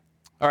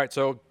All right,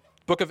 so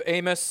Book of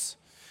Amos.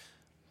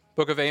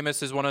 Book of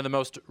Amos is one of the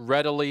most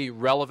readily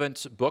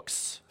relevant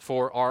books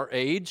for our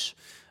age.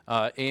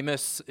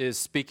 Amos is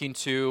speaking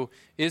to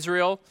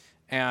Israel,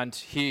 and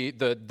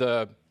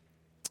the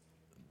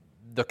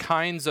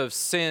kinds of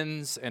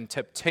sins and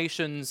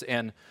temptations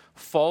and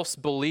false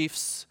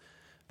beliefs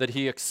that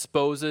he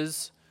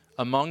exposes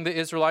among the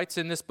Israelites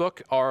in this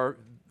book are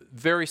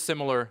very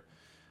similar,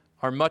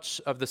 are much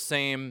of the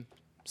same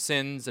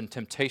sins and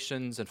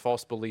temptations and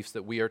false beliefs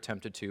that we are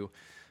tempted to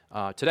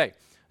today.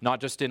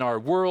 Not just in our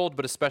world,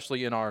 but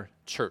especially in our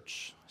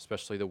church,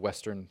 especially the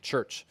Western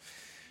church.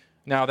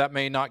 Now, that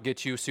may not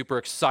get you super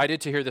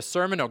excited to hear this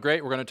sermon. Oh,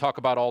 great, we're going to talk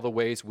about all the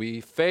ways we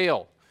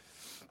fail.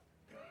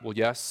 Well,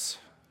 yes,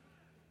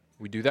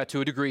 we do that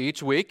to a degree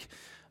each week.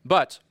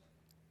 But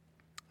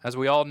as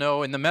we all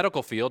know in the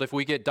medical field, if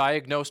we get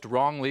diagnosed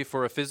wrongly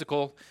for a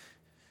physical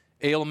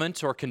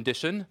ailment or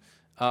condition,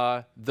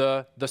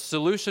 the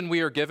solution we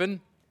are given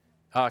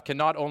can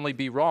not only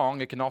be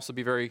wrong, it can also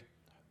be very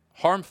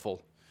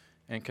harmful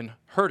and can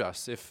hurt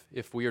us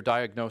if we are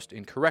diagnosed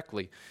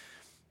incorrectly.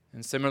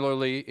 And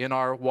similarly, in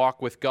our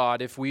walk with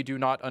God, if we do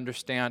not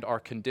understand our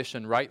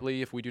condition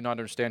rightly, if we do not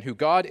understand who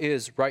God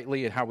is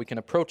rightly and how we can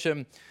approach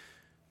him,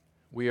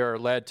 we are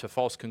led to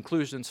false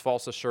conclusions,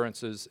 false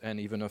assurances, and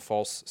even a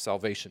false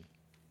salvation.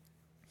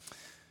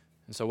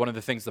 And so one of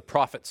the things the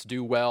prophets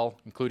do well,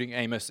 including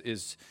Amos,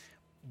 is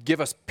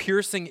give us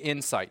piercing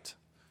insight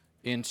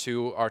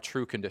into our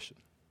true condition.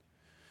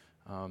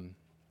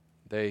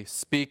 They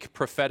speak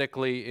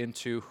prophetically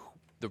into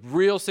the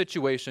real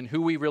situation,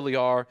 who we really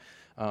are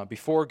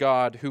before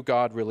God, who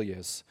God really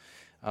is.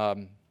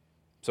 So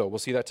we'll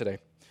see that today.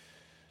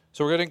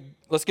 So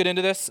let's get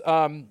into this.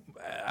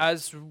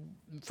 As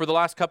for the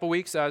last couple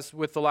weeks, as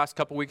we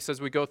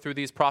go through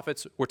these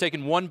prophets, we're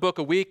taking one book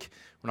a week.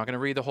 We're not going to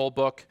read the whole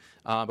book,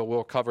 but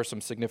we'll cover some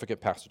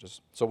significant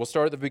passages. So we'll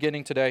start at the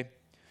beginning today.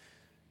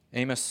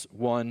 Amos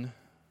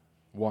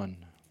 1:1.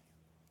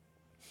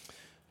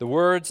 The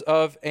words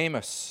of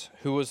Amos,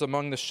 who was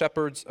among the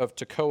shepherds of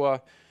Tekoa,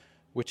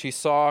 which he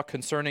saw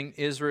concerning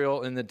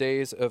Israel in the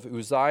days of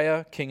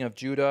Uzziah, king of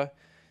Judah,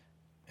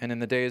 and in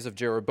the days of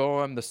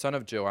Jeroboam, the son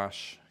of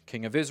Joash,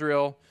 king of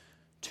Israel,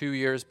 2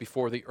 years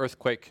before the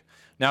earthquake.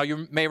 Now,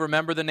 you may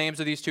remember the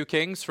names of these two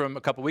kings from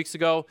a couple weeks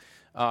ago.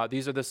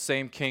 These are the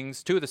same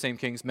kings, two of the same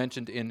kings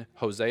mentioned in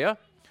Hosea.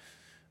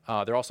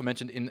 They're also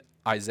mentioned in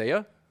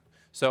Isaiah.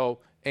 So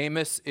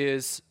Amos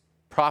is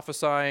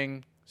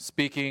prophesying,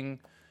 speaking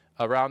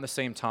around the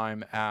same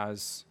time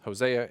as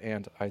Hosea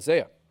and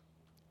Isaiah.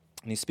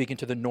 And he's speaking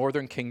to the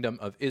northern kingdom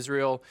of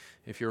Israel.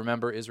 If you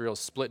remember, Israel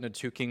is split into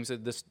two kingdoms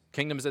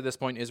at this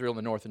point, Israel in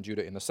the north and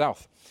Judah in the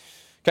south.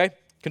 Okay,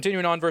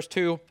 continuing on, verse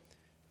 2.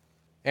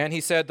 And he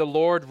said, the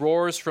Lord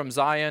roars from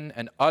Zion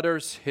and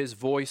utters his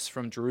voice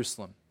from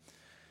Jerusalem.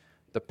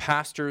 The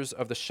pastures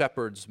of the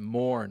shepherds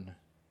mourn,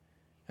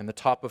 and the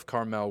top of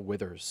Carmel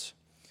withers.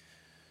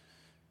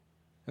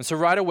 And so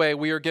right away,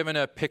 we are given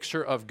a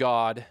picture of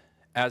God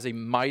as a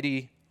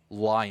mighty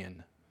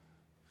lion.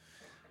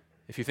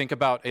 If you think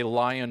about a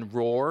lion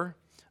roar,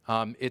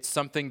 it's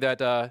something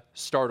that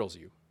startles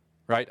you,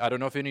 right? I don't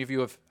know if any of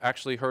you have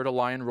actually heard a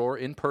lion roar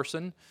in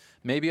person,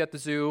 maybe at the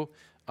zoo,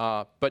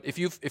 but if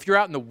you're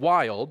out in the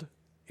wild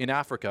in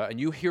Africa and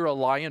you hear a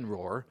lion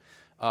roar,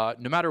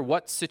 no matter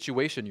what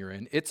situation you're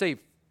in, it's a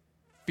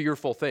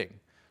fearful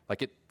thing.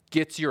 Like it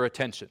gets your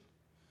attention.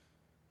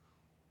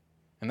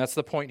 And that's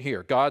the point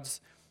here. God's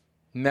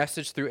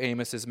message through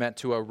Amos is meant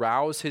to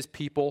arouse his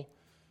people,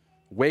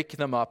 wake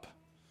them up,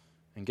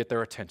 and get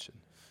their attention.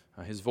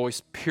 His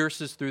voice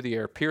pierces through the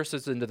air,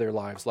 pierces into their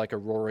lives like a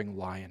roaring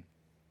lion.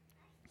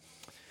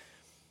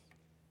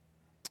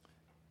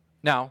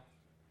 Now,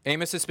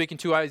 Amos is speaking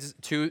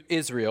to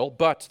Israel,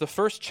 but the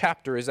first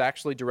chapter is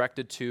actually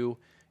directed to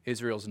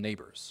Israel's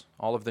neighbors,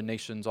 all of the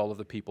nations, all of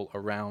the people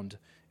around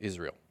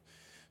Israel.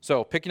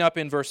 So, picking up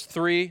in verse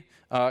 3,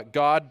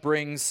 God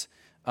brings,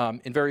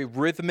 in very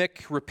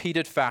rhythmic,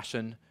 repeated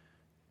fashion,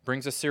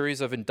 brings a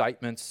series of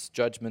indictments,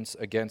 judgments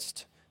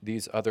against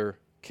these other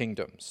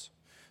kingdoms.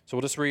 So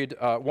we'll just read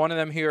one of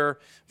them here,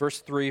 verse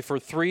 3. For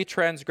 3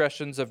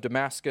 transgressions of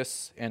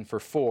Damascus, and for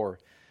 4,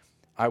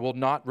 I will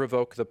not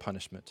revoke the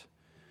punishment,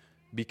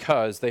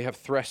 because they have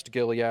threshed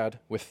Gilead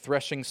with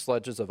threshing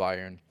sledges of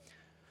iron.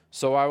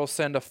 So I will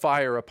send a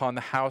fire upon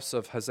the house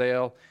of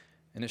Hazael,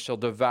 and it shall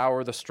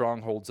devour the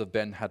strongholds of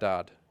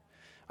Ben-Hadad.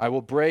 I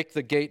will break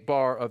the gate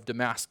bar of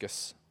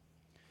Damascus,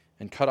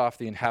 and cut off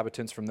the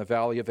inhabitants from the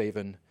valley of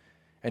Avon.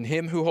 And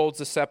him who holds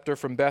the scepter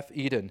from Beth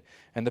Eden,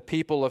 and the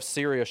people of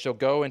Syria shall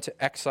go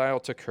into exile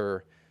to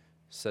Kir,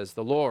 says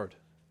the Lord.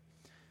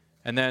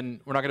 And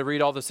then we're not going to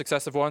read all the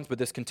successive ones, but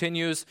this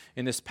continues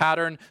in this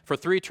pattern. For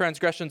 3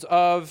 transgressions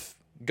of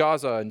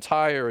Gaza and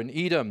Tyre and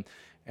Edom,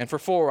 and for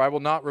 4, I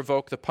will not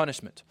revoke the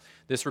punishment.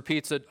 This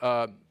repeats it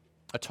a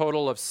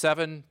total of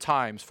 7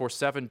 times for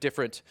 7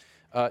 different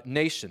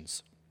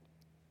nations.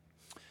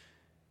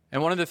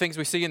 And one of the things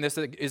we see in this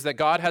is that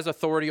God has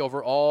authority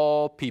over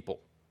all people.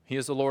 He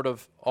is the Lord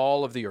of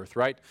all of the earth,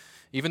 right?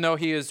 Even though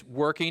he is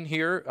working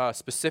here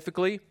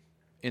specifically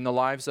in the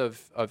lives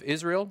of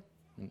Israel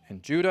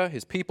and Judah,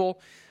 his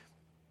people,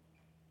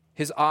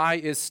 his eye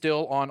is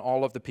still on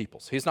all of the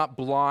peoples. He's not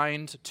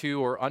blind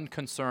to or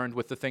unconcerned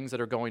with the things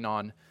that are going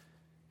on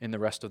in the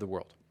rest of the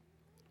world.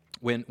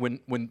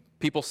 When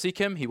people seek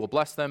him, he will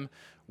bless them.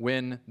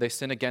 When they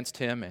sin against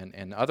him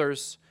and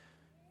others,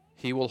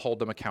 he will hold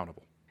them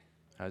accountable,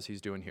 as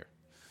he's doing here.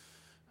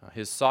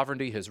 His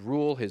sovereignty, his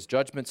rule, his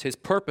judgments, his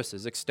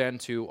purposes extend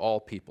to all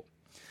people.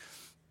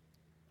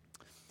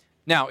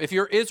 Now, if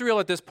you're Israel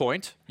at this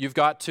point, you've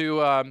got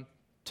to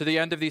the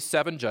end of these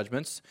 7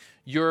 judgments,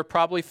 you're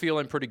probably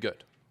feeling pretty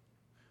good.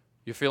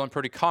 You're feeling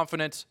pretty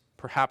confident,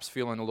 perhaps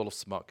feeling a little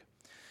smug.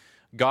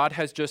 God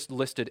has just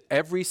listed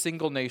every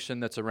single nation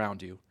that's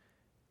around you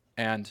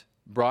and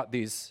brought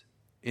these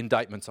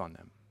indictments on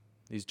them,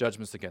 these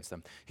judgments against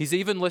them. He's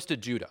even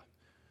listed Judah.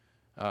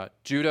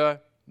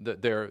 Judah,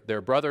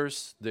 their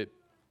brothers,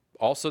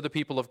 also the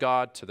people of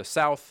God to the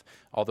south,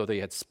 although they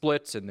had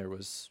split and there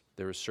was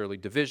surely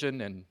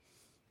division and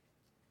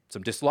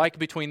some dislike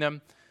between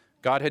them,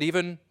 God had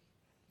even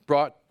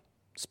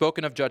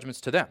spoken of judgments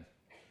to them.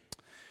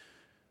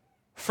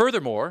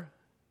 Furthermore,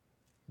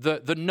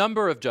 the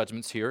number of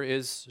judgments here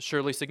is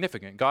surely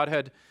significant. God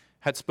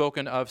had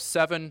spoken of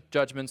 7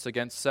 judgments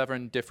against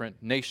 7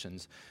 different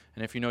nations.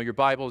 And if you know your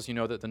Bibles, you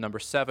know that the number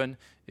 7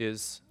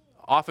 is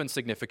often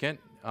significant,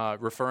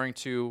 referring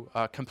to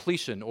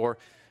completion or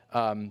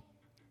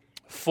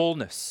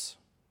fullness,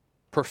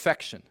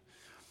 perfection.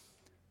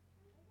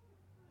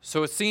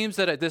 So it seems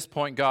that at this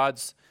point,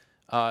 God's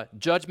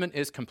judgment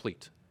is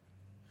complete.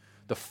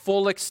 The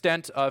full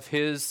extent of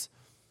his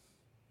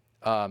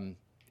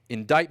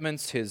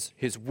indictments,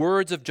 his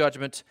words of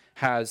judgment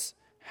has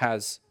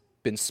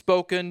been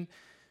spoken.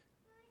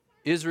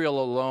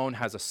 Israel alone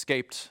has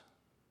escaped.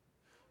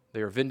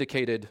 They are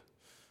vindicated.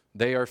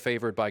 They are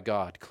favored by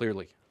God,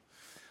 clearly.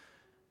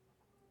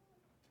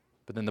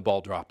 But then the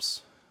ball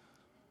drops.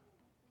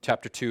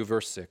 Chapter 2,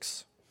 verse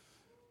 6.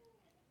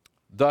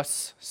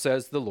 Thus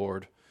says the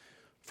Lord,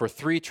 for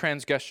 3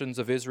 transgressions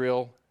of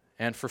Israel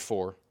and for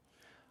 4,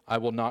 I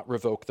will not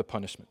revoke the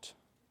punishment,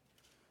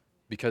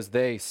 because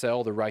they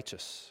sell the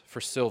righteous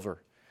for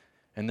silver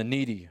and the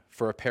needy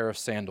for a pair of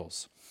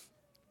sandals.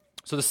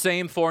 So the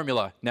same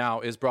formula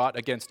now is brought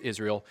against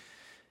Israel,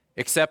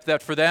 except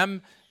that for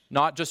them,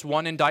 not just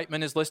one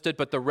indictment is listed,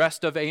 but the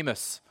rest of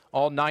Amos,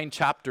 all 9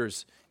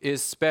 chapters,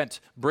 is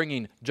spent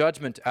bringing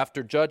judgment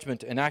after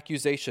judgment and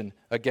accusation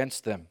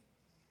against them.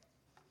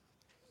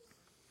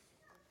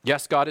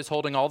 Yes, God is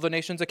holding all the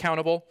nations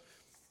accountable.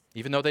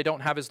 Even though they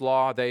don't have his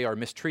law, they are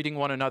mistreating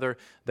one another.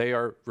 They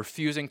are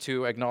refusing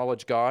to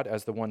acknowledge God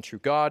as the one true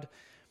God.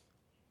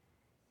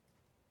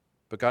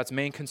 But God's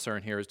main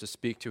concern here is to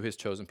speak to his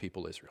chosen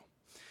people, Israel.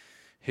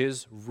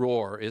 His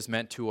roar is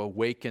meant to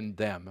awaken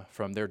them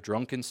from their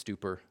drunken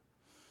stupor,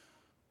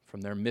 from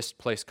their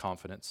misplaced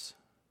confidence,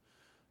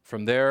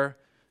 from their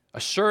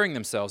assuring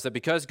themselves that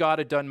because God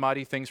had done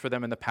mighty things for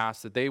them in the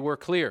past, that they were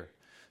clear,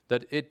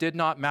 that it did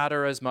not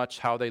matter as much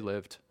how they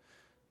lived,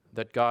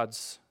 that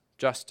God's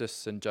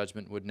justice and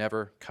judgment would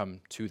never come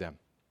to them.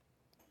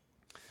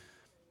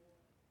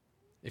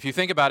 If you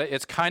think about it,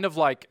 it's kind of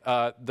like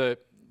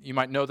you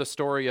might know the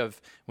story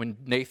of when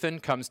Nathan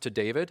comes to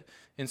David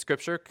in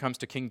Scripture, comes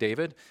to King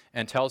David,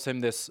 and tells him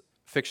this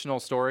fictional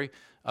story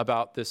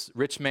about this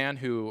rich man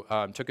who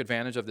took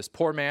advantage of this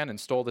poor man and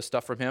stole this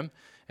stuff from him.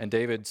 And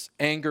David's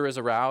anger is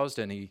aroused,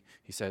 and he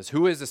says,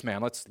 "Who is this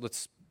man?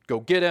 Let's go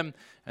get him."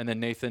 And then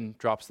Nathan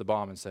drops the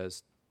bomb and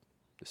says,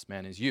 "This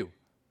man is you."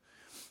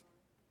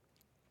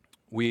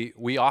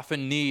 We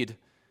often need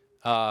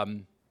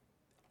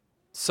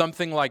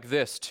something like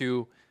this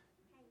to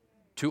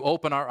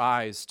open our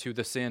eyes to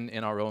the sin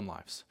in our own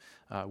lives.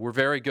 We're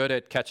very good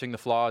at catching the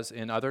flaws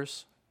in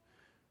others.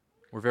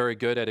 We're very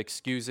good at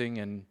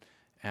excusing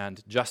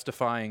and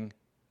justifying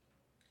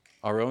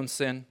our own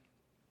sin.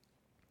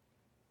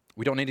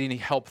 We don't need any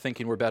help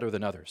thinking we're better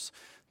than others.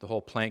 The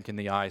whole plank in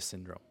the eye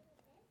syndrome.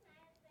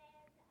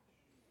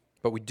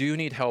 But we do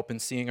need help in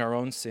seeing our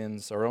own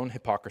sins, our own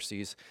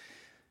hypocrisies.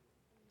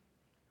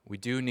 We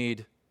do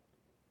need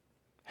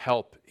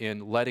help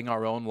in letting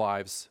our own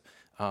lives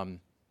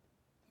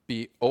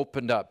be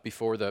opened up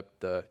before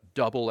the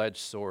double-edged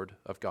sword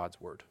of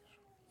God's word.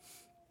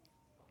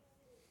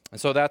 And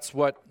so that's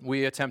what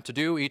we attempt to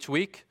do each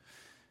week.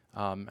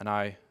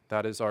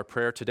 That is our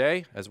prayer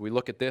today as we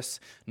look at this,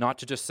 not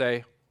to just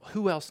say,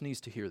 who else needs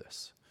to hear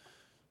this?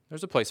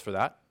 There's a place for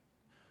that.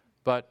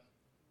 But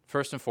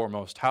first and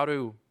foremost, how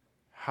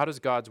does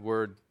God's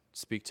word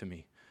speak to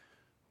me?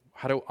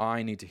 How do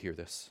I need to hear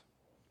this?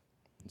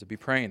 And to be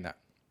praying that.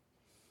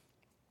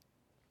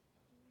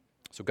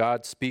 So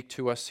God, speak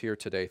to us here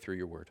today through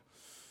your word.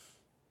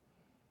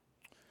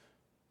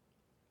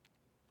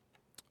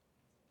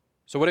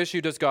 So what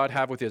issue does God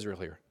have with Israel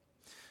here?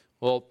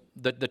 Well,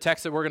 the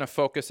text that we're going to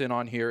focus in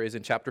on here is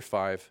in chapter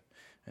 5,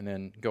 and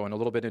then going a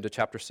little bit into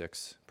chapter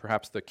 6,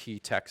 perhaps the key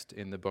text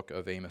in the book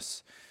of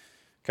Amos.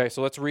 Okay,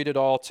 so let's read it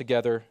all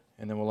together,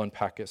 and then we'll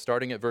unpack it.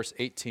 Starting at verse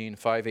 18,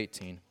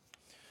 5:18.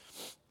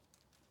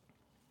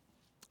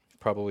 You've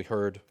probably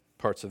heard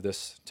parts of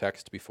this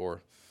text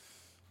before.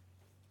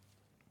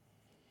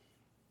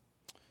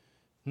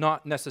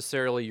 Not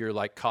necessarily your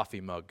like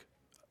coffee mug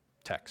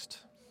text.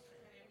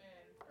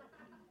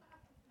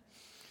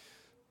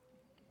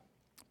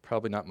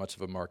 Probably not much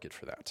of a market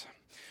for that.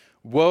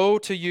 Woe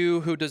to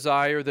you who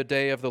desire the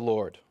day of the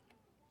Lord.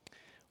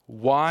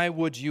 Why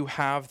would you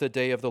have the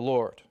day of the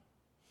Lord?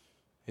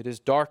 It is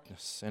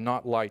darkness and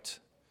not light,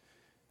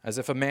 as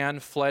if a man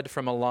fled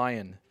from a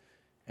lion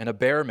and a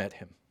bear met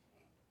him,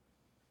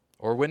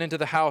 or went into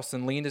the house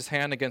and leaned his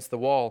hand against the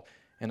wall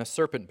and a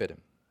serpent bit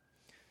him.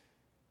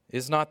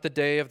 Is not the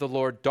day of the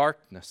Lord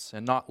darkness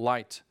and not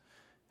light,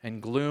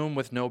 and gloom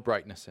with no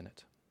brightness in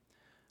it?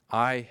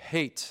 I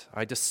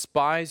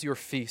despise your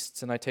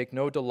feasts, and I take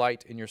no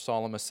delight in your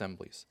solemn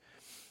assemblies.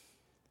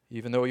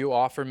 Even though you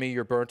offer me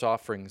your burnt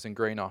offerings and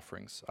grain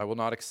offerings, I will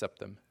not accept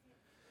them.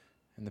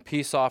 And the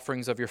peace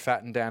offerings of your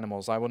fattened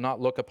animals, I will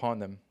not look upon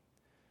them.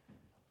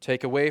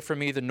 Take away from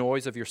me the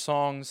noise of your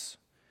songs.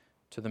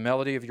 To the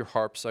melody of your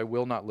harps I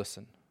will not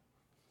listen.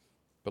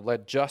 But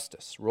let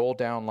justice roll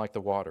down like the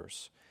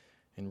waters,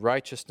 and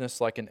righteousness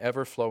like an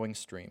ever-flowing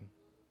stream.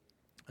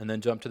 And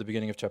then jump to the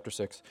beginning of chapter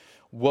 6.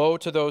 Woe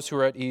to those who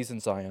are at ease in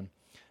Zion,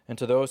 and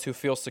to those who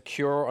feel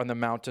secure on the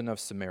mountain of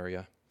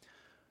Samaria,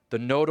 the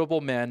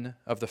notable men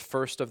of the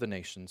first of the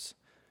nations,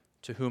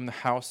 to whom the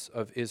house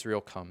of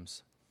Israel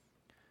comes.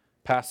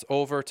 Pass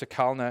over to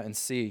Calneh and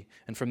see,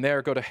 and from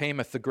there go to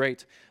Hamath the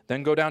great,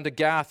 then go down to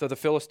Gath of the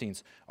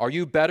Philistines. Are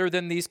you better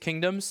than these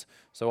kingdoms?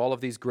 So all of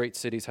these great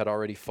cities had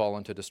already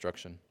fallen to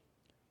destruction.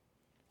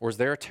 Or is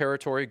their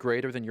territory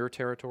greater than your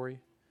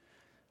territory?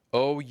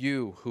 O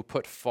you who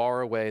put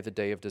far away the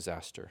day of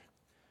disaster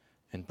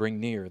and bring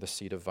near the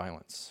seat of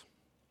violence.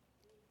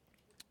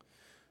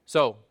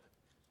 So,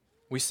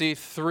 we see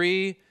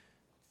three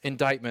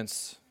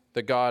indictments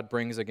that God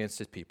brings against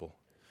his people,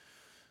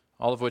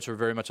 all of which are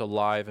very much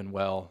alive and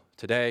well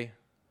today,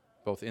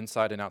 both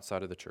inside and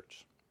outside of the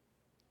church.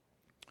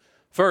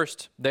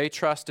 First, they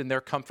trust in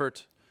their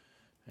comfort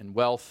and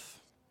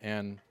wealth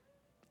and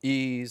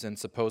ease and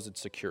supposed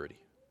security.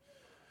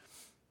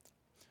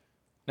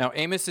 Now,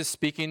 Amos is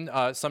speaking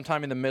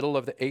sometime in the middle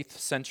of the 8th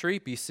century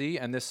BC,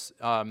 and this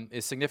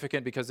is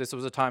significant because this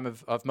was a time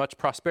of much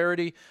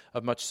prosperity,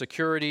 of much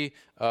security,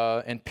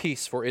 and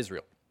peace for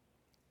Israel.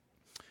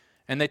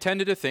 And they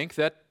tended to think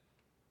that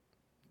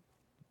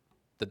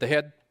they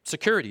had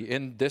security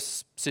in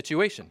this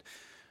situation,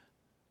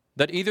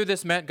 that either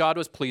this meant God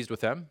was pleased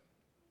with them,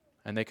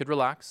 and they could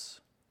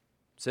relax,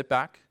 sit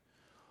back,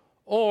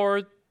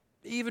 or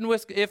even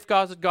if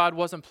God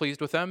wasn't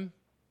pleased with them,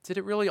 did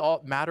it really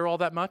matter all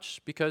that much?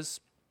 Because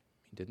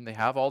didn't they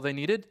have all they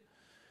needed?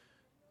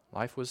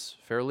 Life was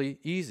fairly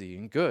easy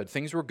and good.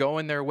 Things were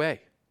going their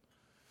way.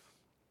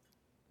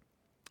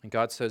 And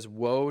God says,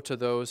 woe to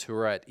those who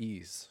are at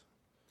ease,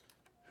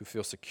 who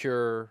feel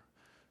secure,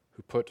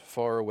 who put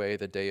far away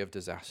the day of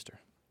disaster.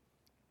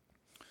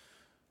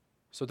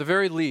 So at the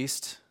very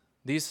least,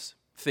 these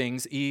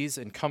things, ease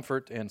and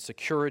comfort and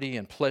security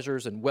and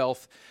pleasures and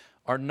wealth,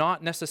 are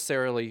not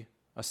necessarily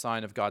a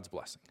sign of God's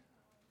blessing.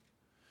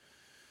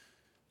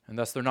 And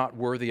thus they're not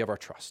worthy of our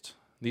trust.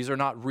 These are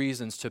not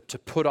reasons to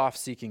put off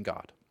seeking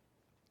God.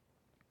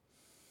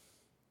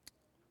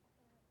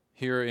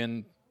 Here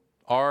in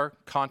our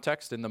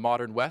context, in the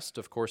modern West,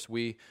 of course,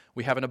 we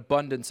have an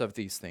abundance of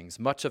these things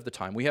much of the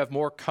time. We have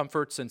more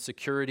comforts and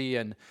security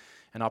and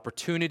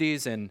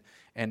opportunities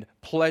and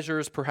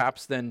pleasures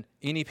perhaps than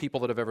any people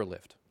that have ever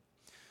lived.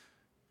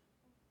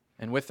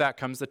 And with that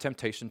comes the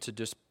temptation to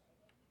just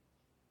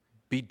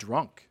be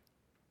drunk,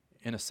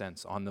 in a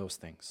sense, on those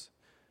things.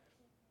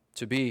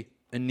 To be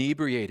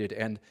inebriated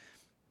and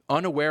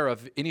unaware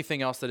of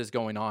anything else that is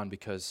going on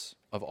because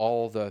of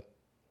all the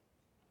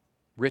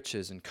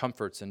riches and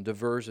comforts and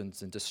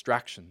diversions and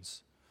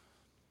distractions,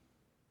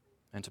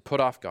 and to put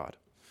off God.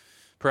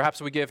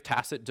 Perhaps we give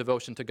tacit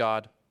devotion to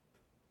God,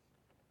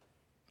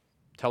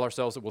 tell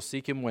ourselves that we'll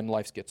seek him when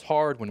life gets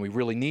hard, when we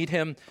really need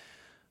him,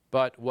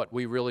 but what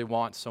we really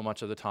want so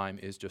much of the time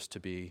is just to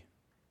be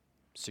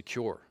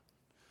secure.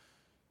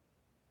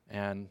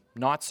 And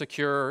not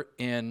secure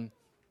in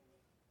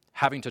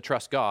having to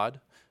trust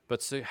God,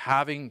 but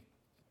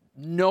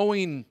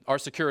knowing our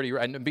security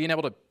and being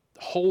able to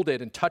hold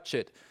it and touch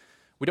it.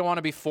 We don't want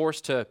to be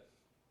forced to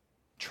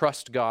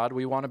trust God.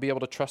 We want to be able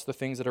to trust the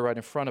things that are right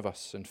in front of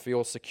us and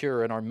feel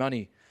secure in our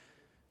money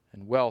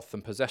and wealth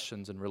and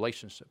possessions and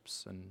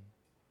relationships and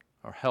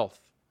our health.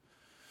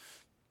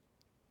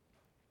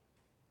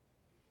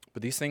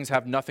 But these things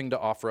have nothing to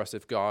offer us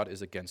if God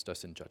is against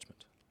us in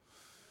judgment.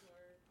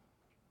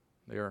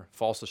 They are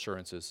false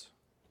assurances,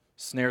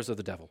 snares of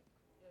the devil.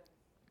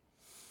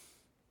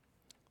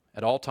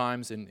 At all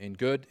times, in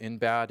good, in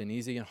bad, in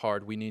easy and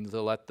hard, we need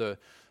to let the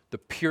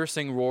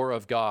piercing roar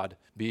of God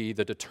be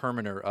the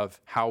determiner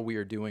of how we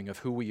are doing, of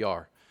who we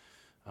are.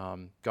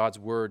 God's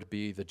word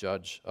be the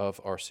judge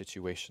of our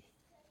situation.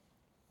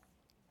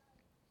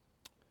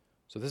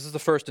 So this is the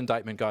first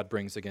indictment God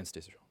brings against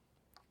Israel.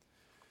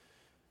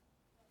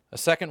 A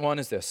second one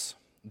is this: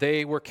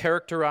 they were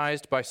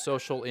characterized by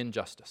social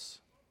injustice.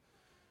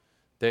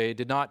 They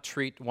did not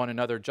treat one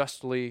another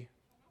justly,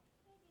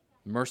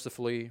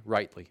 mercifully,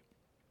 rightly.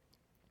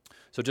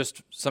 So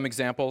just some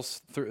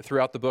examples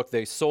throughout the book.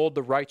 They sold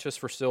the righteous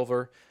for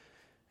silver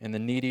and the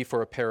needy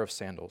for a pair of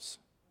sandals.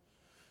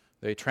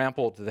 They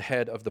trampled the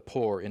head of the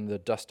poor in the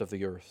dust of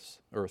the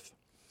earth.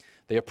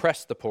 They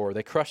oppressed the poor.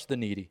 They crushed the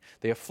needy.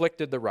 They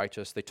afflicted the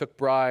righteous. They took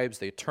bribes.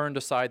 They turned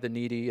aside the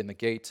needy in the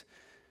gate,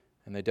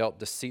 and they dealt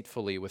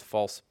deceitfully with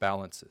false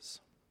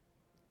balances.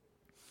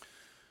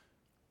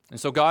 And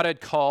so God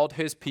had called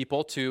his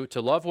people to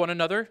love one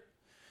another,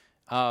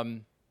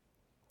 and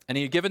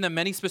he had given them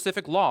many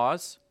specific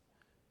laws,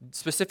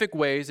 specific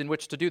ways in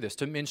which to do this,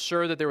 to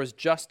ensure that there was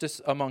justice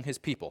among his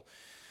people.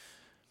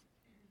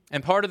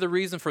 And part of the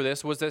reason for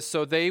this was that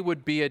so they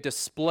would be a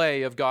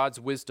display of God's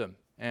wisdom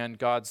and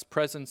God's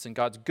presence and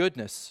God's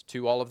goodness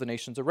to all of the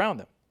nations around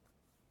them.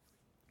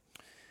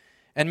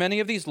 And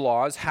many of these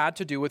laws had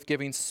to do with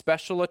giving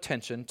special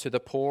attention to the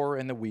poor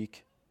and the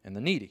weak and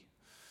the needy.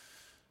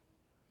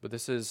 But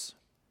this is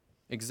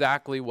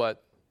exactly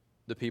what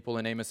the people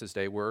in Amos's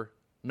day were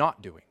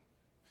not doing.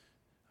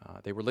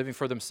 They were living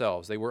for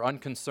themselves. They were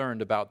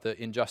unconcerned about the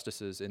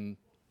injustices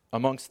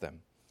amongst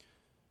them.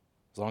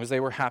 As long as they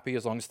were happy,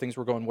 as long as things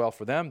were going well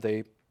for them,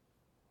 they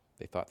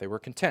thought they were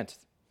content.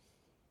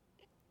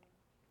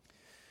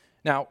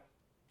 Now,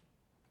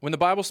 when the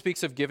Bible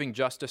speaks of giving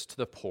justice to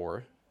the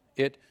poor,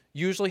 it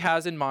usually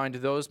has in mind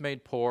those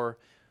made poor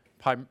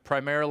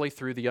primarily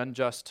through the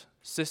unjust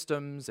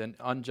systems and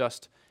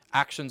unjust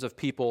actions of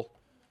people,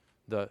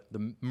 the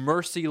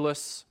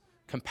merciless,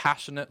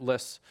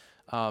 compassionateless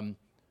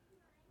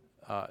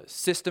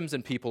systems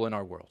and people in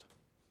our world,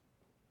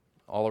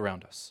 all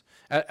around us,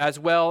 as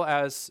well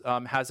as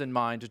has in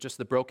mind just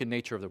the broken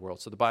nature of the world.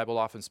 So the Bible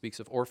often speaks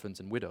of orphans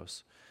and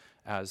widows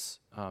as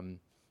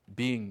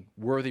being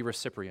worthy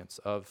recipients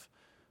of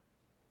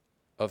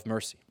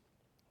mercy.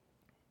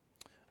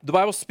 The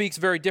Bible speaks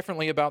very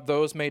differently about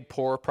those made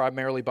poor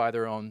primarily by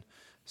their own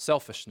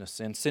selfishness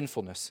and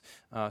sinfulness.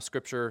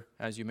 Scripture,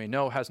 as you may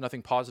know, has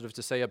nothing positive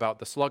to say about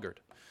the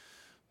sluggard,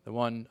 the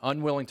one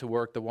unwilling to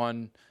work, the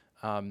one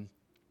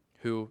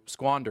who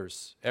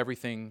squanders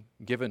everything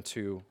given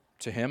to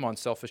him on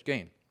selfish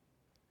gain.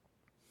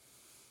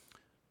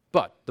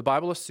 But the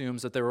Bible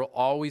assumes that there will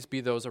always be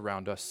those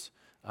around us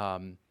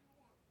who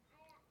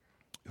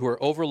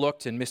are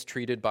overlooked and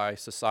mistreated by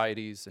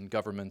societies and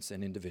governments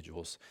and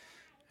individuals.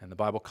 And the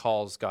Bible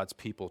calls God's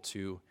people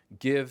to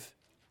give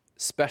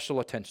special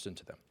attention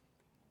to them.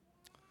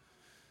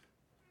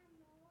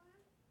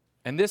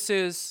 And this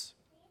is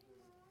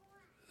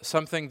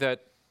something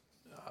that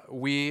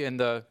we in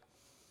the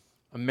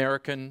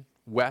American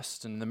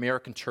West and the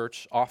American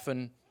church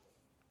often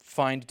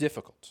find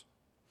difficult.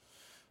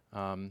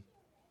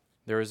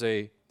 There is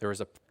a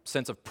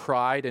sense of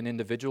pride and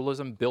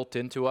individualism built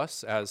into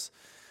us as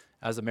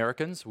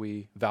Americans.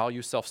 We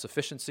value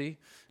self-sufficiency,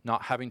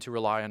 not having to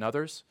rely on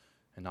others,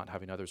 and not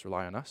having others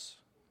rely on us.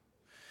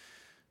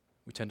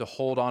 We tend to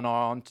hold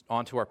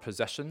onto our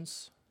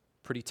possessions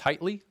pretty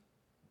tightly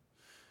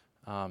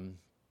in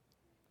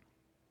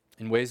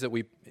ways that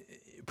we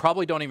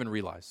probably don't even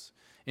realize,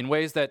 in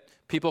ways that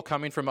people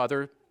coming from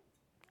other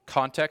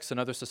contexts and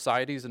other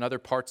societies and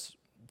other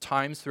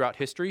times throughout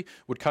history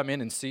would come in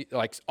and see,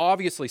 like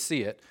obviously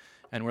see it,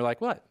 and we're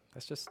like, what?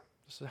 This is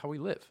how we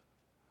live.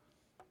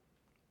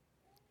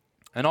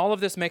 And all of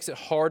this makes it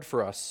hard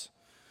for us,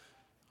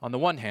 on the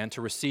one hand,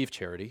 to receive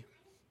charity,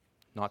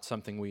 not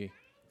something we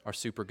are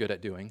super good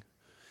at doing,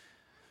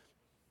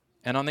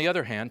 and on the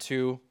other hand,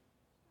 to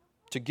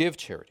give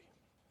charity.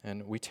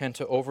 And we tend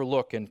to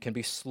overlook and can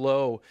be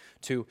slow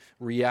to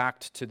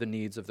react to the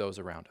needs of those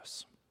around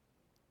us.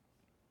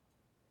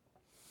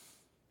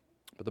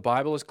 But the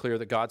Bible is clear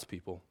that God's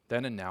people,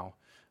 then and now,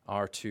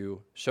 are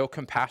to show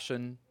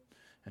compassion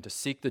and to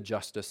seek the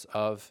justice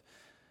of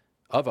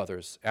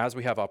others as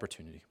we have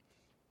opportunity.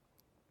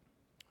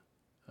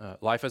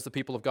 Life as the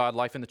people of God,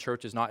 life in the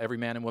church is not every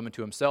man and woman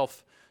to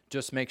himself.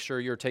 Just make sure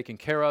you're taken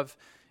care of.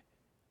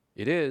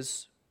 It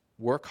is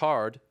work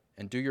hard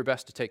and do your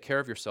best to take care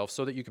of yourself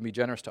so that you can be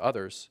generous to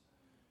others,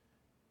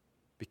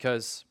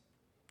 because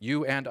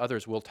you and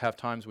others will have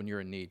times when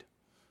you're in need.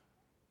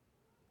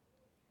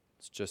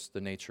 It's just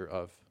the nature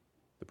of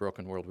the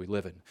broken world we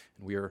live in,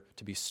 and we are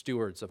to be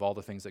stewards of all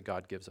the things that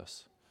God gives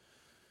us.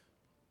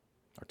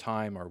 Our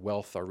time, our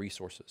wealth, our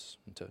resources,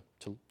 and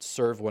to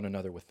serve one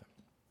another with them.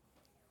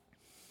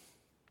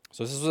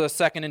 So this is the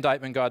second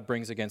indictment God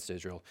brings against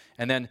Israel.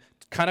 And then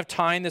kind of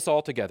tying this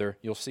all together,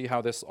 you'll see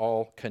how this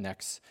all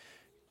connects.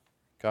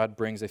 God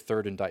brings a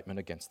third indictment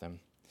against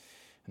them.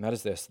 And that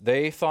is this: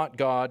 they thought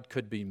God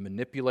could be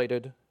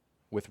manipulated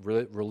with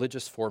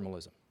religious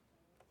formalism.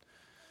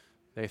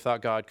 They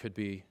thought God could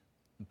be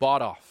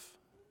bought off,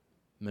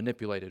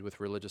 manipulated with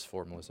religious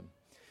formalism.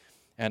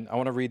 And I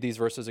want to read these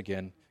verses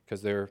again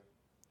because they're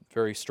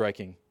very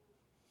striking.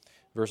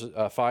 Verse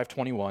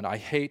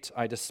 5:21,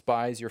 I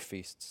despise your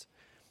feasts,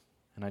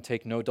 and I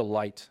take no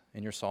delight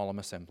in your solemn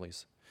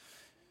assemblies.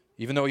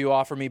 Even though you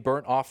offer me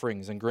burnt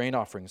offerings and grain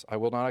offerings, I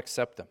will not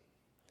accept them.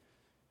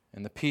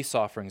 and the peace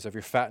offerings of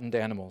your fattened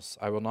animals.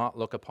 I will not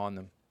look upon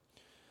them.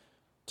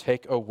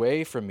 Take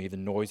away from me the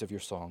noise of your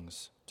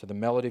songs. To the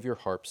melody of your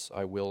harps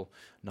I will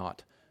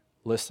not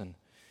listen.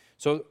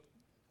 So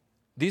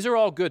these are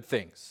all good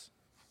things.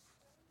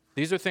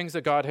 These are things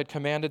that God had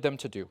commanded them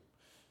to do.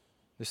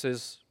 This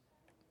is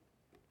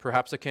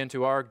perhaps akin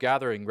to our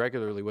gathering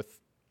regularly with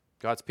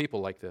God's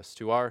people like this,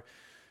 to our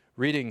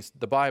reading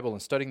the Bible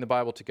and studying the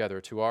Bible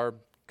together, to our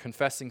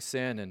confessing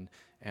sin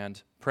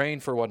and praying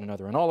for one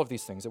another, and all of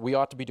these things that we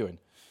ought to be doing.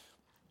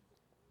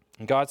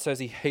 And God says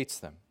he hates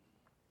them.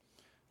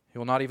 He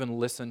will not even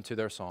listen to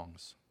their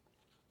songs.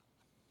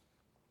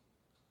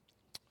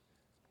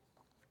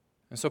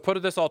 And so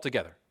put this all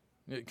together.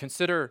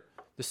 Consider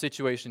the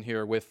situation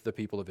here with the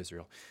people of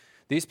Israel.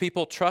 These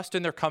people trust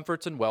in their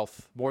comforts and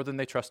wealth more than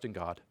they trust in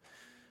God.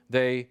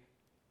 They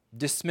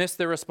dismiss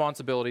their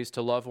responsibilities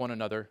to love one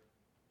another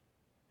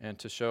and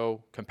to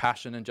show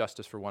compassion and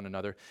justice for one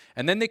another.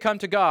 And then they come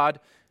to God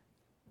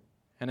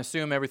and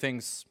assume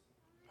everything's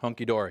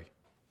hunky-dory.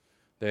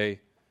 They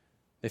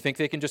think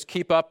they can just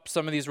keep up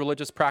some of these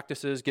religious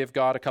practices, give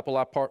God a couple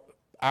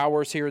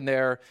hours here and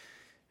there,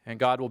 and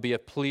God will be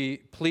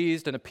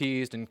pleased and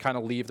appeased and kind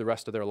of leave the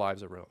rest of their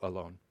lives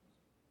alone.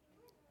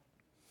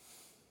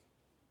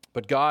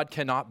 But God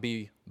cannot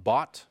be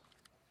bought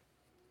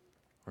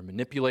or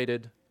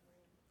manipulated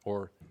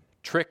or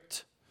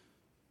tricked.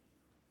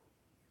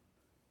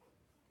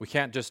 We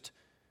can't just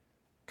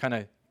kind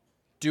of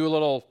do a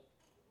little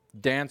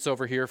dance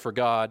over here for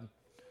God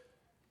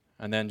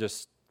and then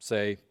just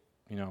say,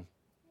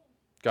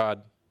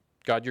 God,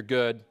 you're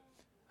good.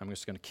 I'm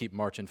just going to keep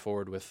marching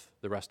forward with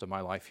the rest of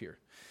my life here.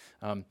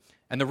 And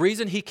the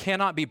reason he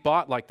cannot be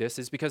bought like this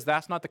is because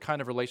that's not the kind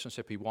of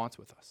relationship he wants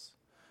with us.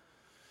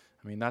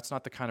 That's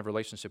not the kind of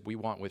relationship we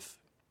want with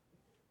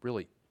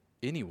really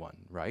anyone,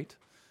 right?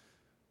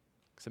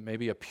 Except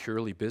maybe a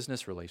purely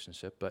business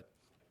relationship, but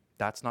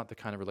that's not the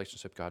kind of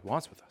relationship God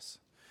wants with us.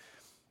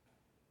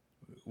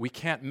 We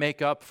can't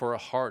make up for a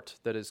heart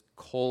that is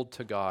cold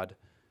to God.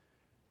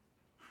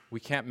 We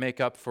can't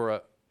make up for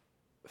a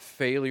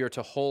failure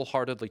to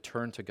wholeheartedly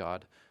turn to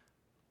God,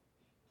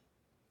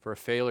 for a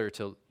failure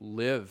to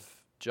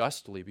live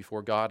justly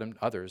before God and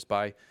others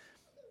by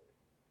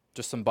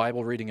just some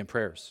Bible reading and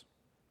prayers.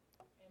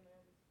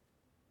 Amen.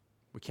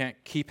 We can't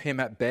keep him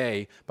at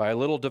bay by a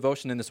little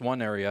devotion in this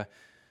one area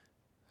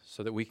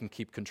so that we can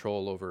keep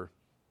control over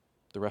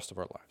the rest of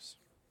our lives.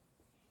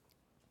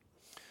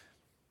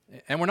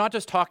 And we're not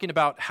just talking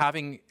about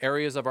having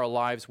areas of our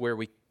lives where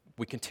we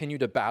continue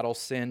to battle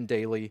sin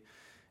daily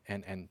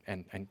and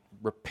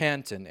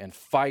repent and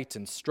fight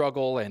and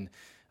struggle and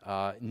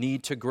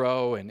need to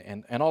grow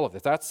and all of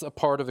this. That's a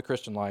part of the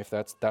Christian life.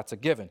 That's a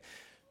given.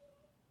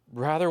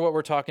 Rather, what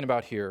we're talking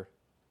about here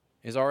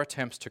is our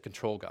attempts to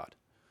control God,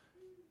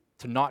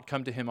 to not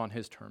come to him on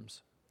his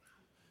terms,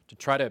 to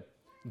try to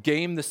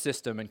game the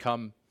system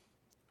and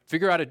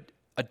figure out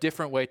a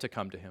different way to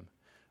come to him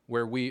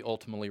where we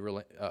ultimately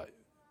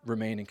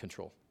remain in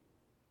control.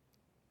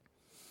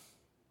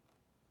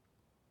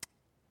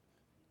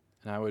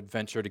 And I would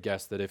venture to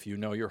guess that if you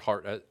know your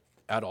heart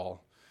at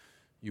all,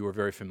 you are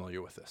very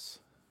familiar with this.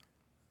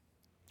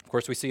 Of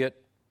course, we see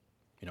it,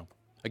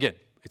 again,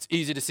 it's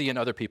easy to see in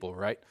other people,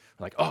 right?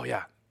 We're like, oh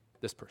yeah,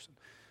 this person.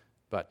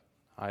 But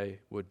I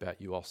would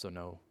bet you also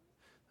know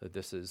that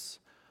this is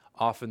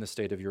often the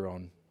state of your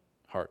own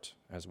heart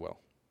as well.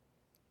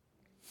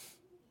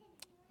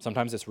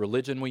 Sometimes it's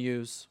religion we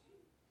use,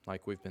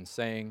 like we've been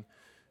saying.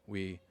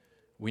 We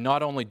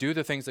not only do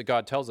the things that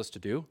God tells us to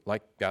do,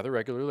 like gather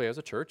regularly as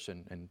a church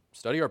and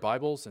study our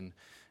Bibles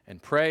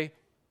and pray,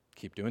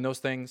 keep doing those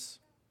things,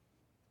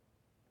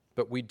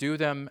 but we do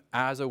them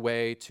as a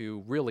way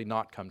to really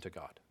not come to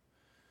God,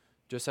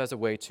 just as a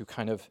way to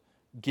kind of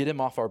get him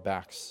off our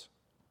backs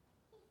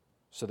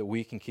so that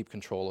we can keep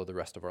control of the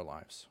rest of our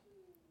lives.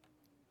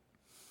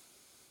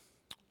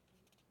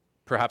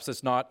 Perhaps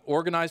it's not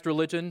organized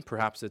religion.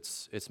 Perhaps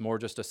it's more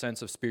just a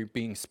sense of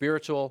being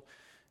spiritual,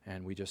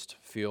 and we just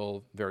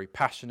feel very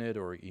passionate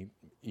or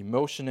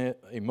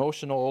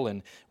emotional,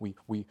 and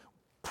we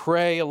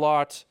pray a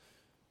lot.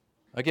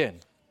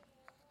 Again,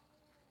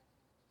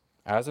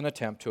 as an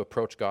attempt to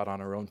approach God on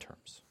our own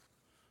terms.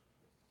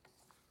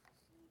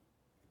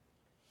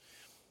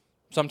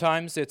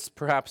 Sometimes it's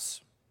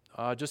perhaps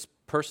just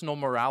personal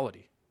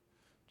morality,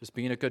 just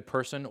being a good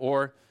person,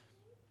 or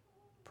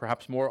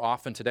perhaps more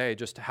often today,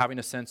 just having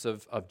a sense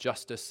of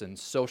justice and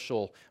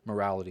social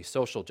morality,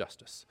 social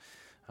justice.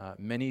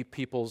 Many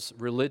people's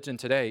religion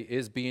today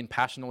is being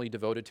passionately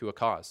devoted to a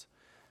cause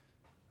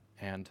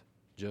and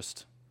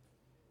just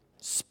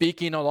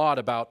speaking a lot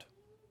about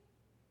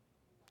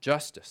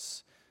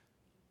justice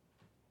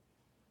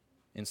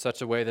in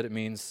such a way that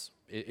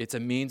it's a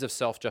means of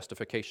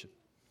self-justification.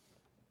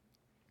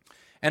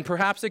 And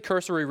perhaps a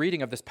cursory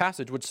reading of this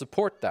passage would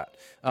support that.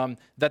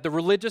 That the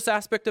religious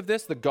aspect of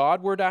this, the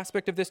Godward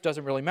aspect of this,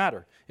 doesn't really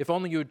matter. If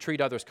only you would treat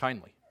others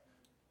kindly.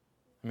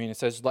 It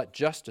says, let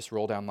justice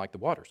roll down like the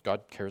waters.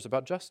 God cares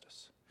about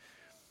justice.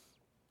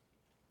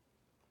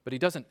 But he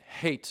doesn't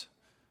hate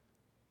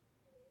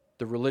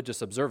the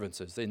religious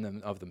observances in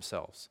them of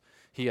themselves.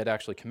 He had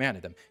actually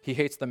commanded them. He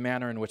hates the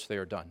manner in which they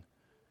are done,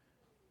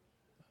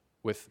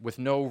 with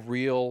no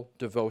real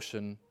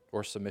devotion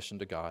or submission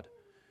to God,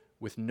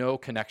 with no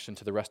connection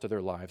to the rest of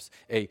their lives,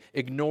 a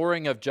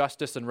ignoring of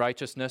justice and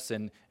righteousness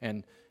and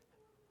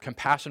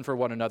compassion for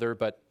one another,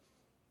 but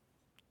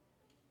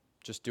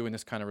just doing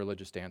this kind of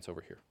religious dance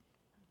over here.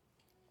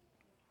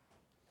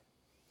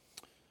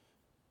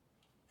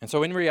 And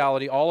so in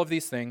reality, all of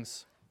these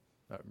things,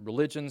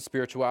 religion,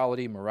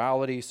 spirituality,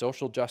 morality,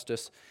 social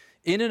justice,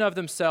 in and of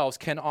themselves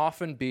can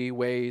often be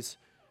ways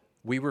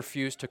we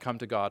refuse to come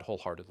to God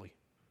wholeheartedly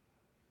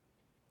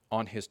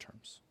on His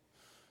terms.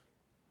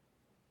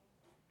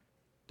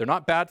 They're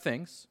not bad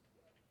things,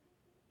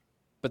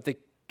 but they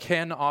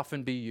can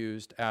often be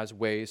used as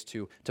ways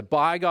to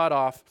buy God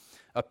off,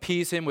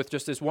 appease Him with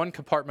just this one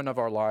compartment of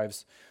our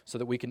lives so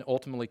that we can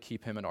ultimately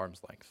keep Him at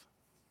arm's length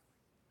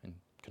and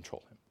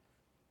control Him.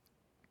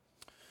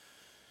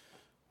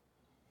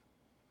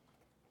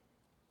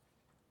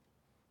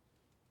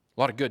 A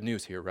lot of good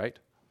news here, right?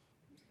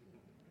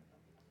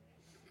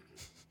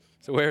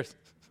 So where's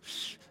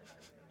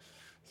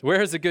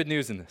the good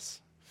news in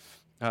this?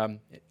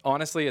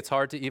 Honestly, it's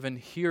hard to even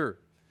hear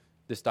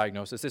this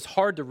diagnosis. It's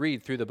hard to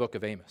read through the book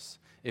of Amos,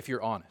 if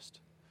you're honest.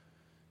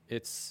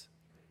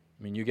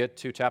 You get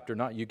to chapter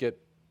 9, you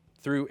get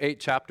through 8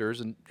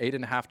 chapters and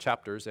 8.5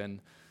 chapters,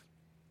 and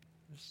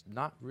there's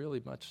not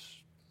really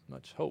much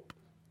hope.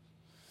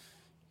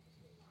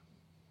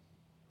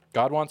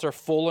 God wants our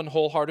full and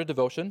wholehearted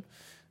devotion,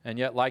 and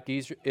yet, like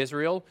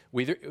Israel,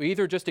 we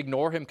either just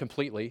ignore Him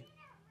completely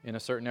in a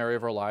certain area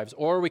of our lives,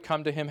 or we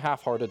come to Him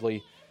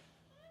half-heartedly,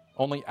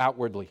 only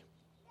outwardly.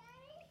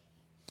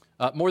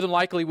 More than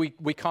likely,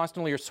 we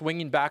constantly are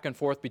swinging back and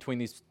forth between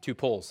these two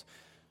poles.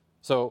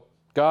 So,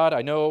 God,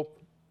 I know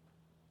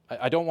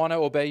I don't want to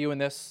obey you in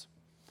this.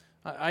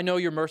 I know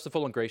you're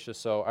merciful and gracious,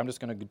 so I'm just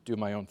going to do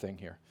my own thing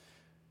here.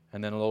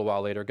 And then a little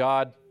while later,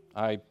 God,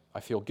 I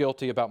feel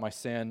guilty about my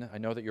sin. I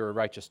know that you're a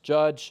righteous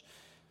judge,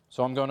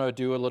 so I'm going to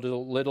do a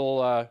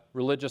little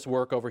religious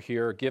work over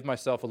here, give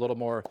myself a little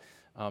more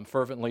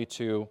fervently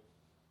to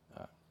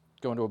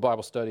going to a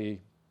Bible study,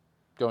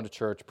 going to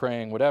church,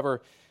 praying,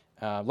 whatever.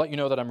 Let you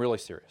know that I'm really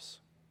serious.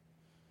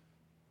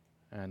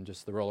 And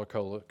just the roller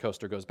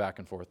coaster goes back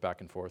and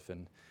forth,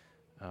 and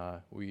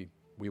we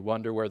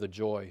wonder where the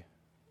joy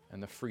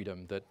and the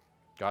freedom that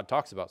God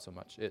talks about so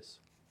much is.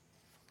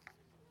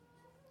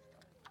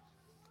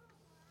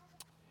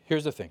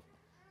 Here's the thing.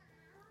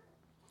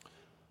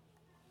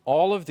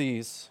 All of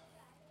these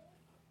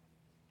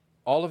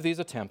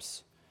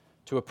attempts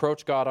to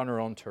approach God on our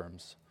own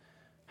terms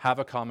have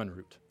a common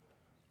root.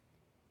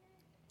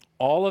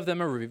 All of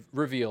them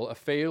reveal a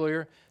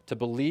failure to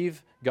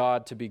believe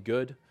God to be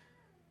good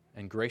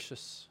and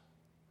gracious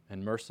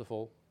and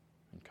merciful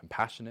and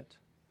compassionate.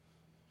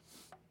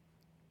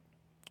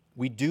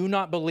 We do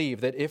not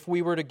believe that if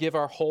we were to give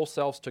our whole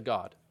selves to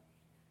God,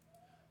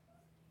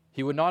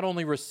 He would not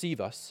only receive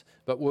us,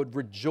 but would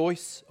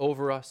rejoice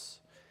over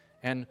us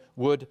and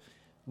would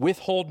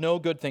withhold no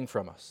good thing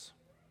from us.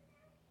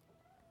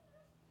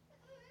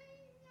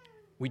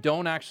 We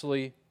don't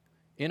actually,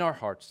 in our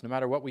hearts, no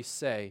matter what we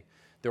say,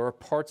 there are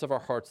parts of our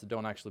hearts that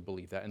don't actually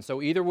believe that. And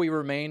so either we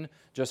remain,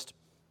 just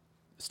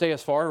stay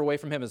as far away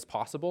from Him as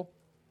possible,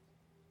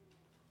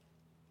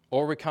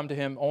 or we come to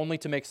Him only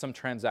to make some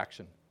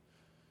transaction,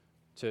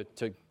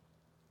 to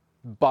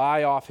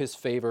buy off His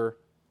favor,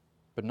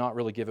 but not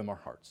really give Him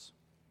our hearts.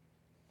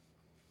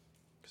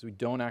 Because we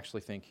don't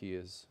actually think He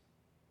is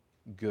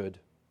good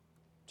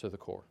to the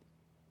core.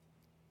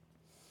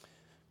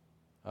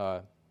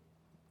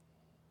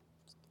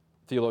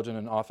 Theologian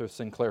and author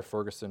Sinclair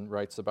Ferguson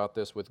writes about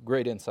this with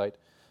great insight,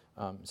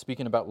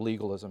 speaking about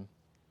legalism.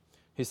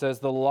 He says,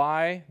 "The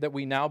lie that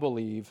we now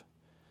believe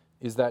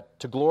is that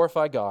to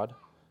glorify God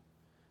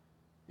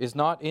is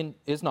not,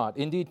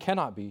 indeed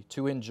cannot be,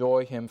 to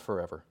enjoy Him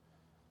forever,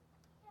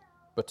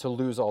 but to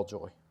lose all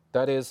joy.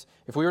 That is,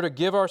 if we were to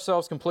give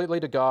ourselves completely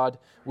to God,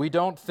 we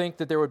don't think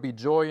that there would be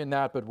joy in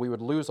that, but we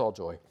would lose all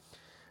joy.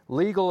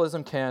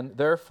 Legalism can,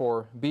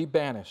 therefore, be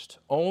banished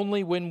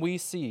only when we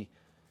see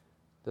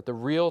that the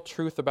real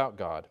truth about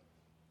God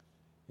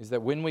is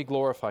that when we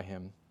glorify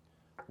Him,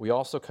 we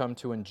also come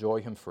to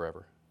enjoy Him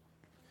forever,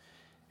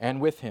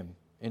 and with Him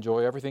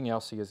enjoy everything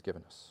else He has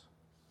given us.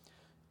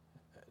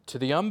 To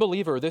the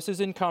unbeliever, this is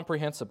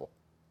incomprehensible,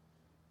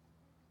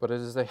 but it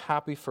is a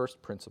happy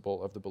first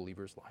principle of the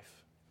believer's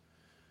life,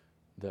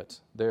 that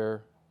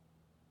there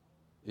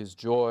is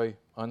joy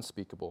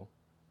unspeakable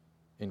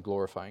in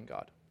glorifying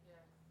God."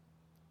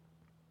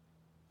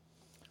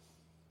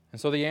 And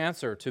so the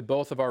answer to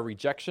both of our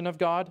rejection of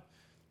God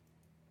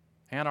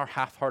and our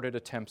half-hearted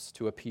attempts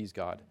to appease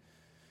God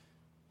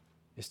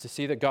is to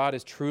see that God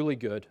is truly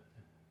good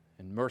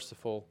and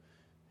merciful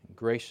and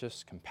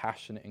gracious,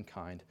 compassionate, and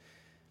kind,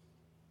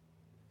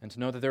 and to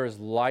know that there is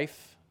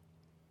life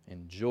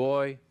and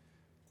joy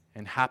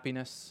and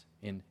happiness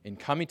in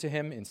coming to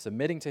Him, in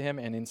submitting to Him,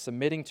 and in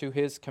submitting to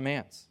His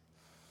commands.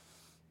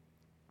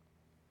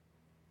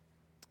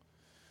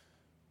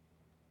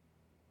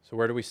 So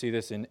where do we see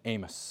this in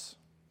Amos?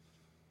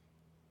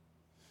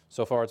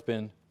 So far it's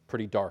been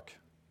pretty dark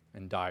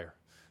and dire,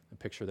 the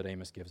picture that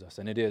Amos gives us.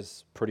 And it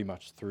is pretty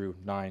much through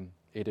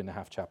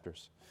 8.5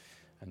 chapters.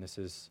 And this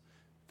is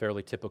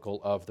fairly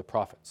typical of the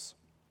prophets.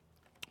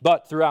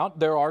 But throughout,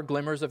 there are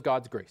glimmers of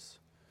God's grace.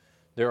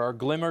 There are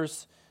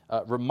glimmers,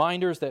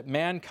 reminders that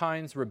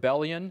mankind's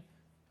rebellion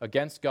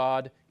against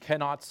God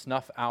cannot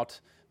snuff out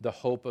the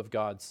hope of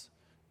God's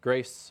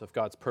grace, of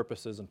God's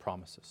purposes and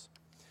promises.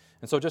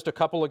 And so just a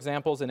couple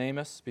examples in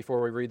Amos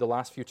before we read the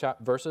last few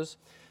verses.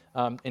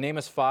 In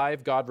Amos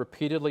 5, God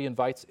repeatedly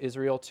invites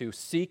Israel to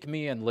seek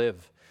me and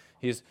live.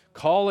 He's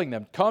calling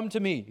them, come to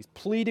me. He's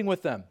pleading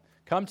with them,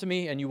 come to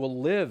me and you will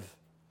live.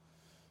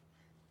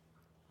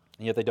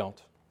 And yet they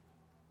don't.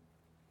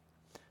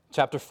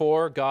 Chapter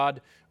 4,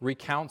 God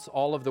recounts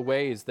all of the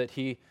ways that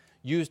he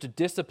used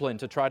discipline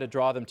to try to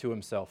draw them to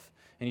himself.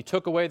 And he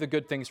took away the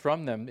good things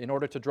from them in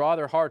order to draw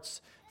their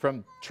hearts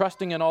from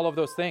trusting in all of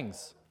those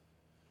things.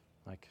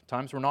 Like,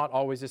 times were not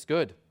always this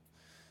good.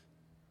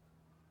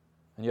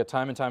 And yet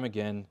time and time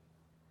again,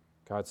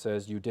 God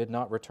says, you did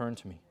not return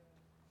to me.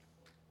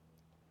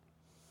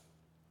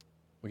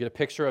 We get a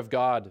picture of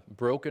God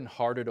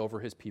brokenhearted over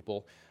his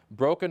people,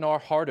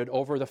 brokenhearted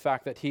over the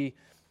fact that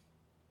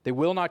they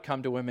will not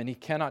come to him and he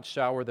cannot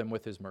shower them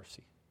with his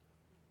mercy.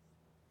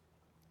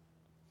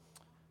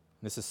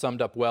 This is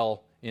summed up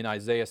well in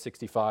Isaiah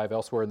 65,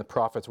 elsewhere in the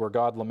prophets, where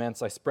God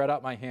laments, I spread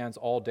out my hands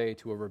all day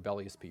to a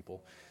rebellious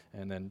people.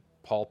 And then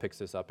Paul picks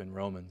this up in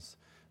Romans.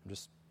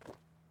 Just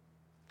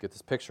get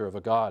this picture of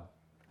a God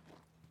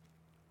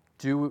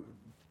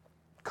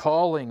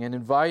calling and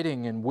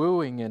inviting and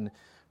wooing and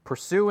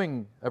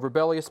pursuing a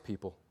rebellious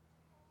people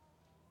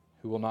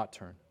who will not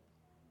turn.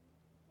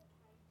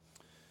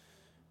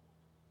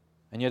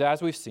 And yet,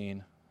 as we've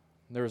seen,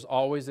 there's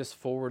always this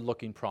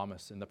forward-looking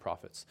promise in the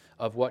prophets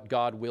of what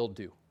God will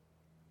do,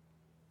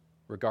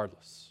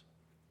 regardless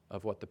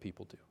of what the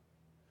people do.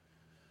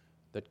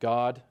 That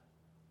God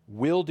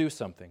will do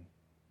something,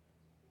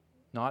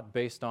 not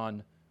based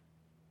on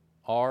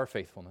our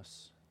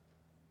faithfulness,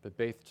 but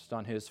based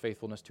on his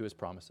faithfulness to his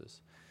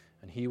promises.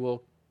 And he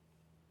will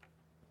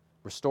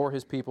restore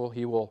his people,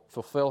 he will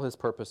fulfill his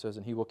purposes,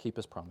 and he will keep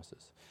his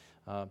promises.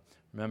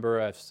 Remember,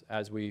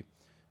 as we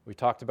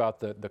talked about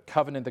the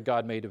covenant that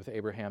God made with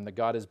Abraham, that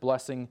God is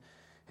blessing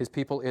his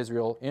people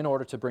Israel in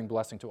order to bring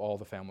blessing to all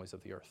the families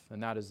of the earth.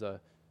 And that is a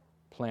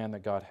plan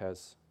that God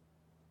has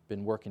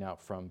been working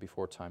out from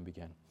before time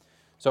began.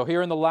 So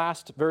here in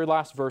the very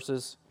last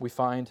verses, we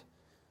find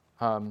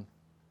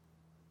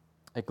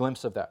a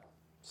glimpse of that,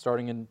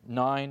 starting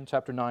in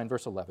chapter 9,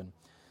 verse 11.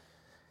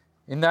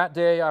 In that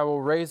day I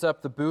will raise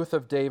up the booth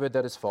of David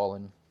that is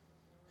fallen,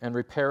 and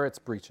repair its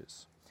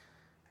breaches,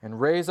 and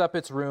raise up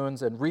its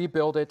ruins, and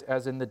rebuild it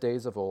as in the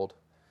days of old,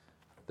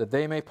 that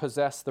they may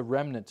possess the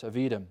remnant of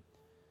Edom,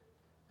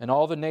 and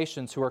all the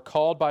nations who are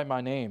called by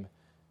my name,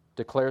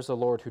 declares the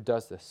Lord who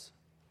does this.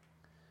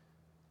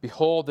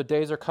 Behold, the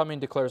days are coming,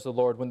 declares the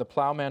Lord, when the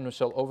plowman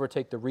shall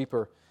overtake the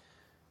reaper,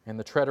 and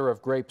the treader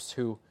of grapes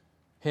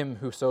him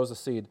who sows the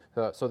seed.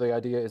 So the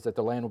idea is that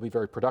the land will be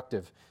very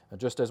productive.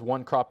 Just as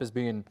one crop is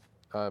being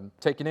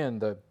taken in,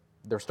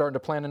 they're starting to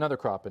plant another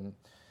crop, and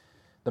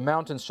the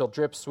mountains shall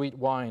drip sweet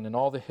wine, and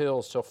all the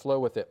hills shall flow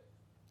with it.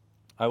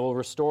 I will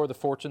restore the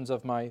fortunes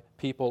of my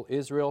people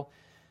Israel,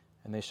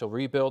 and they shall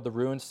rebuild the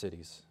ruined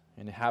cities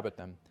and inhabit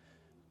them.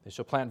 They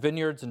shall plant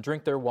vineyards and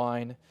drink their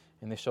wine,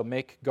 and they shall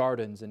make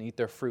gardens and eat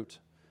their fruit.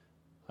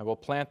 I will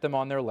plant them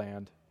on their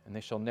land, and they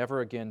shall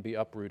never again be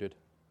uprooted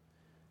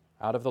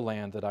out of the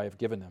land that I have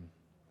given them,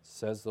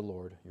 says the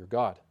Lord your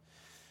God.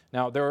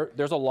 Now,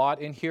 there's a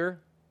lot in here.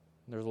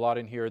 There's a lot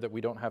in here that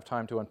we don't have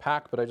time to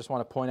unpack, but I just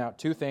want to point out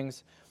two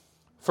things.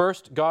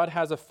 First, God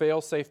has a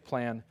fail-safe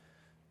plan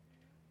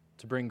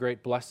to bring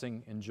great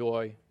blessing and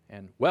joy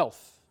and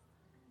wealth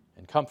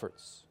and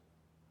comforts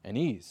and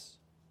ease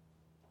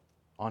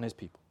on his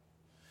people.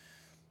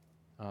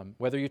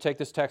 Whether you take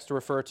this text to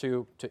refer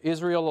to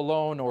Israel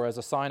alone or as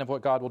a sign of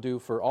what God will do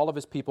for all of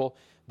his people,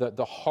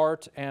 the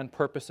heart and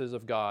purposes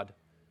of God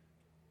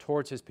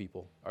towards his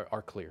people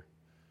are clear,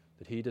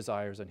 that he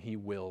desires and he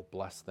will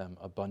bless them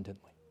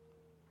abundantly.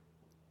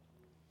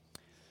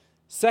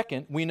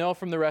 Second, we know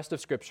from the rest of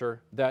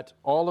Scripture that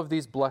all of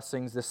these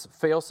blessings, this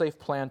fail-safe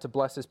plan to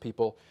bless his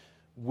people,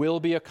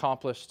 will be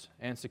accomplished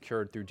and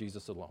secured through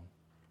Jesus alone.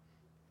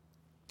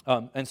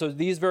 And so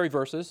these very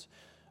verses,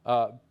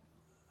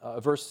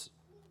 verse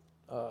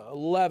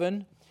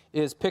 11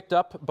 is picked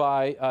up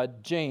by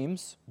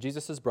James,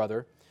 Jesus'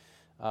 brother,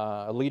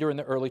 a leader in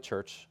the early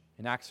church,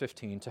 in Acts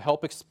 15, to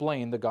help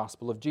explain the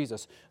gospel of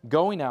Jesus,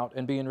 going out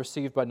and being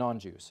received by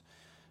non-Jews.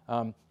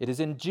 It is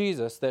in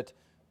Jesus that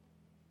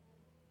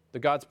the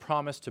God's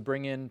promise to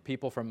bring in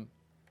people from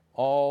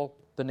all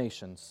the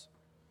nations,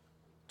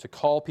 to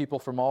call people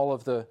from all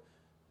of the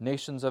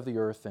nations of the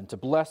earth, and to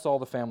bless all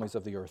the families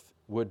of the earth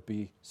would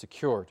be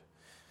secured.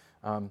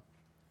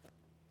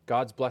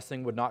 God's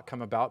blessing would not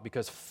come about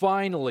because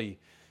finally,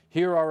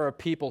 here are a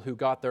people who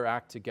got their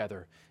act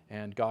together,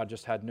 and God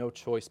just had no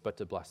choice but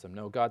to bless them.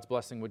 No, God's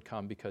blessing would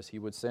come because he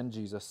would send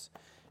Jesus,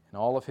 and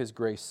all of his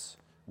grace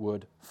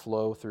would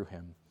flow through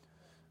him,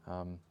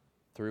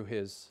 through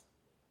his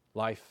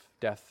life,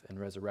 death, and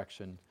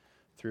resurrection,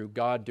 through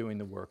God doing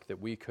the work that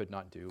we could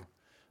not do,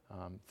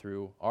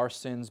 through our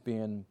sins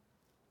being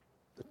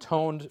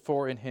atoned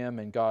for in him,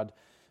 and God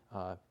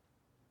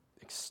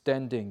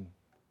extending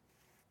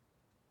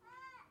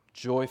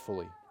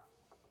joyfully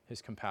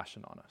his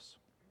compassion on us.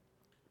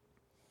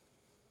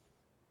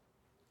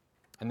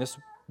 And this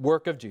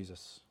work of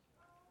Jesus,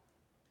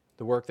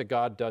 the work that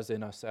God does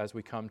in us as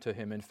we come to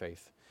him in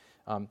faith,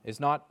 is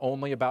not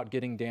only about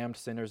getting damned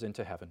sinners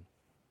into heaven.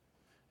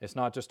 It's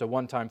not just a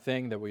one-time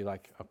thing that we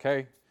like,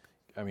 okay,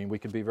 I mean, we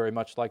can be very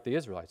much like the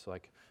Israelites,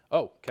 like,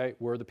 oh, okay,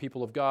 we're the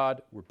people of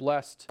God, we're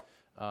blessed,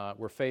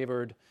 we're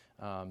favored,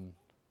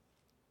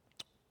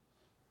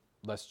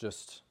 let's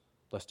just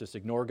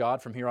ignore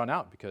God from here on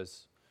out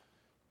because,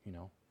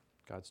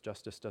 God's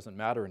justice doesn't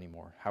matter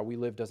anymore. How we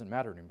live doesn't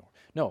matter anymore.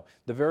 No,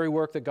 the very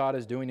work that God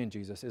is doing in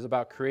Jesus is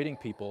about creating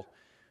people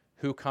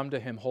who come to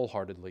him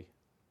wholeheartedly,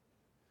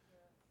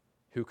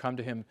 who come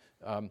to him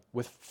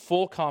with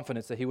full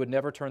confidence that he would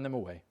never turn them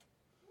away.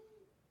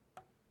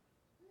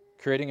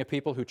 Creating a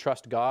people who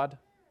trust God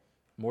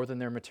more than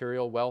their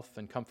material wealth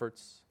and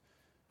comforts,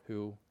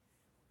 who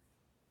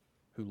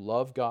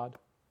love God,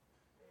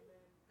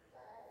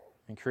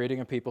 and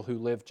creating a people who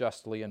live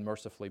justly and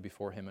mercifully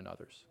before him and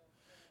others.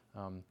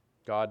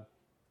 God,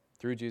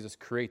 through Jesus,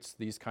 creates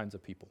these kinds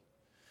of people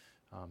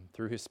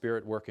through his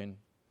Spirit working,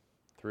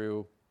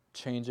 through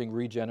changing,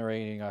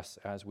 regenerating us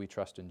as we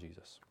trust in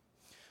Jesus.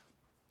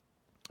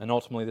 And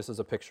ultimately, this is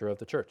a picture of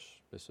the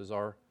church. This is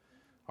our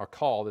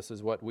call. This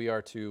is what we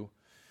are to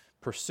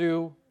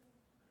pursue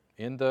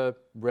in the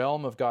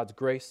realm of God's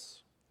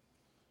grace,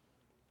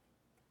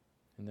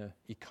 in the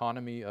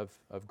economy of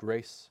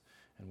grace,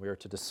 and we are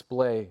to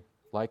display,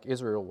 like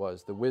Israel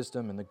was, the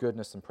wisdom and the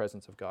goodness and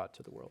presence of God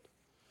to the world.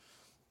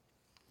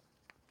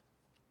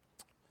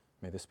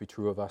 May this be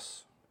true of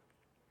us.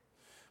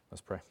 Let's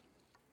pray.